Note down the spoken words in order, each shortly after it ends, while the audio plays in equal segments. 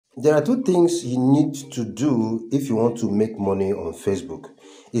There are two things you need to do if you want to make money on Facebook.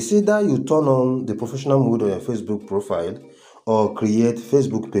 It's either you turn on the professional mode on your Facebook profile or create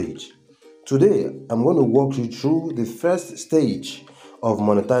Facebook page. Today, I'm going to walk you through the first stage of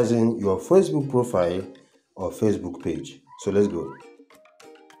monetizing your Facebook profile or Facebook page. So let's go.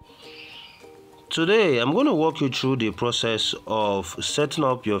 Today, I'm going to walk you through the process of setting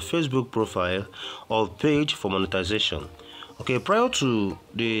up your Facebook profile or page for monetization. Okay, prior to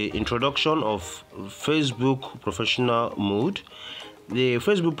the introduction of Facebook professional mode, the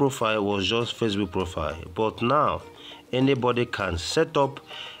Facebook profile was just Facebook profile, but now anybody can set up,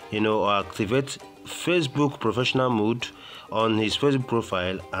 or activate Facebook professional mode on his Facebook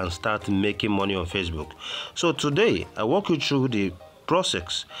profile and start making money on Facebook. So today, I walk you through the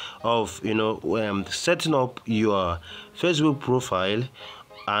process of setting up your Facebook profile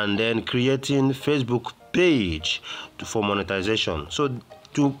and then creating Facebook page for monetization. So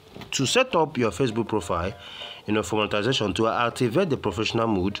to set up your Facebook profile for monetization, to activate the professional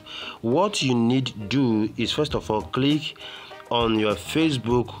mode, what you need to do is first of all click on your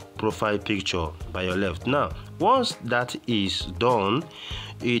Facebook profile picture by your left. Now once that is done,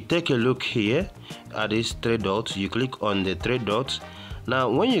 you take a look here at these three dots. You click on the three dots. Now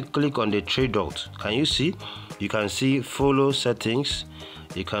when you click on the three dots, can you see? You can see follow settings.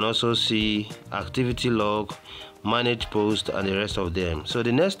 You can also see activity log, manage post, and the rest of them. So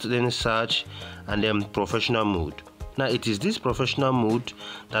the next then search and then professional mode. Now it is this professional mode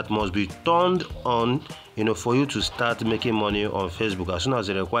that must be turned on for you to start making money on Facebook as soon as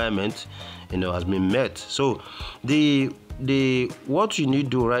the requirement has been met. So the what you need to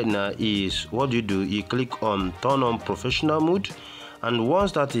do right now is, what you click on turn on professional mode, and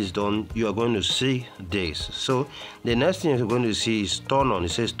once that is done, you are going to see this. So the next thing you're going to see is turn on. It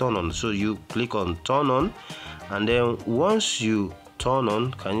says turn on, so you click on turn on, and then once you turn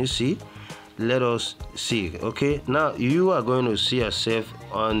on, can you see? Let us see. Okay, now you are going to see yourself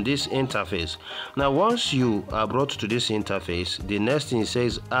on this interface. Now once you are brought to this interface, the next thing it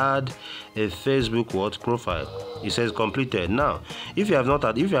says add a Facebook profile. It says completed. Now if you have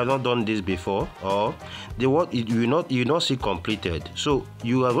not done this before, or the you not see completed, so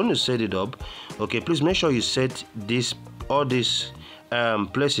you are going to set it up. Okay, please make sure you set this all these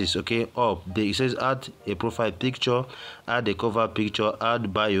places up. It says add a profile picture, add a cover picture,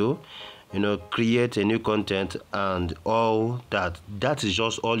 add bio, create a new content, and all that. That is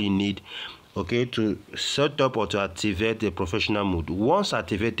just all you need to set up or to activate the professional mode. Once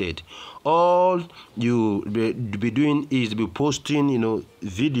activated, all you be doing is be posting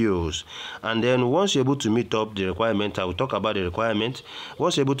videos, and then once you're able to meet up the requirement, I will talk about the requirement.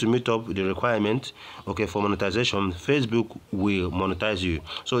 Once you're able to meet up the requirement for monetization, Facebook will monetize you.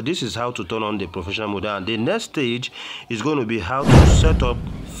 So this is how to turn on the professional mode, and the next stage is going to be how to set up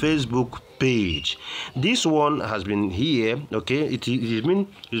Facebook page. This one has been here,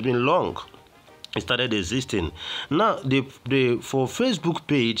 it's been long. It started existing. Now for Facebook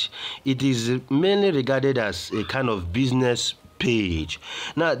page, it is mainly regarded as a kind of business page.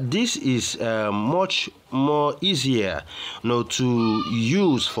 Now this is much more easier to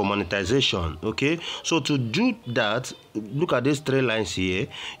use for monetization. So to do that, look at these three lines here.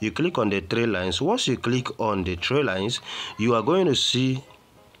 You click on the three lines. Once you click on the three lines, you are going to see,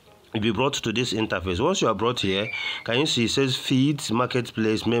 you'll be brought to this interface. Once you are brought here, can you see it says feeds,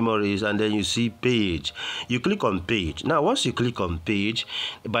 marketplace, memories, and then you see page. You click on page. Now once you click on page,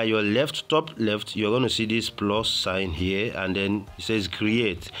 by your top left, you're going to see this plus sign here, and then it says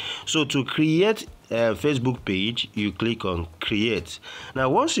create. So to create a Facebook page, you click on create. Now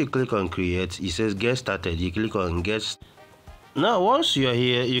once you click on create, it says get started. You click on get started. Now once you're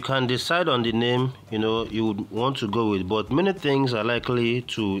here, you can decide on the name you would want to go with, but many things are likely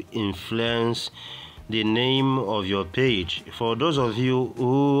to influence the name of your page. For those of you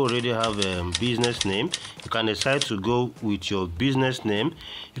who already have a business name, you can decide to go with your business name.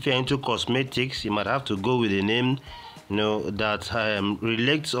 If you're into cosmetics, you might have to go with a name that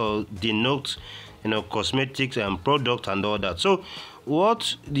relates or denotes cosmetics and product and all that. So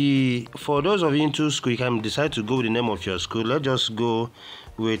for those of you into school, you can decide to go with the name of your school. Let's just go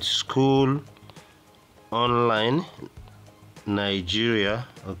with School Online Nigeria.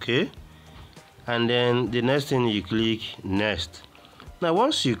 And then the next thing, you click next. Now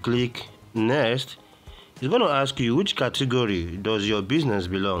once you click next, it's going to ask you which category does your business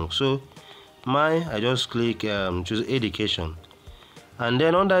belong. So mine, I just click choose education, and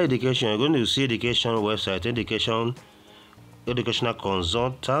then under education, you're going to see education website, educational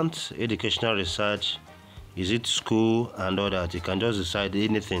consultant, educational research, is it school, and all that. You can just decide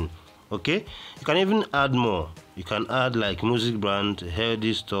anything Okay, you can even add more. You can add like music brand,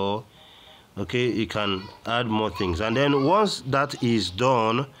 healthy store. Okay, you can add more things, and then once that is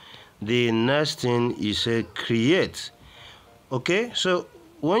done, the next thing is a create. Okay, so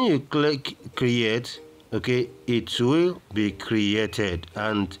when you click create, okay, it will be created.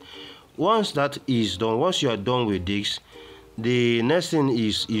 And once that is done, once you are done with this, the next thing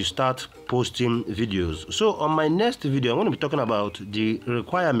is you start posting videos. So on my next video, I'm going to be talking about the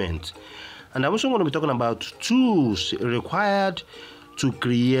requirement, and I'm also going to be talking about tools required to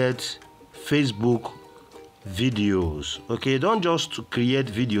create Facebook videos. Okay, don't just create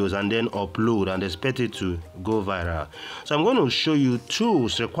videos and then upload and expect it to go viral. So I'm going to show you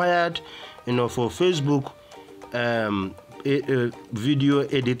tools required, for Facebook video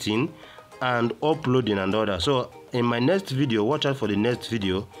editing and uploading and all that. So in my next video, watch out for the next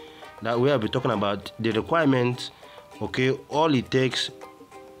video that we will be talking about the requirements, okay, all it takes,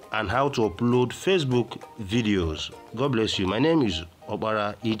 and how to upload Facebook videos. God bless you. My name is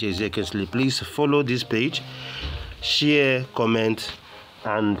Obara Ezekiel. Please follow this page, share, comment,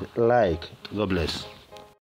 and like. God bless.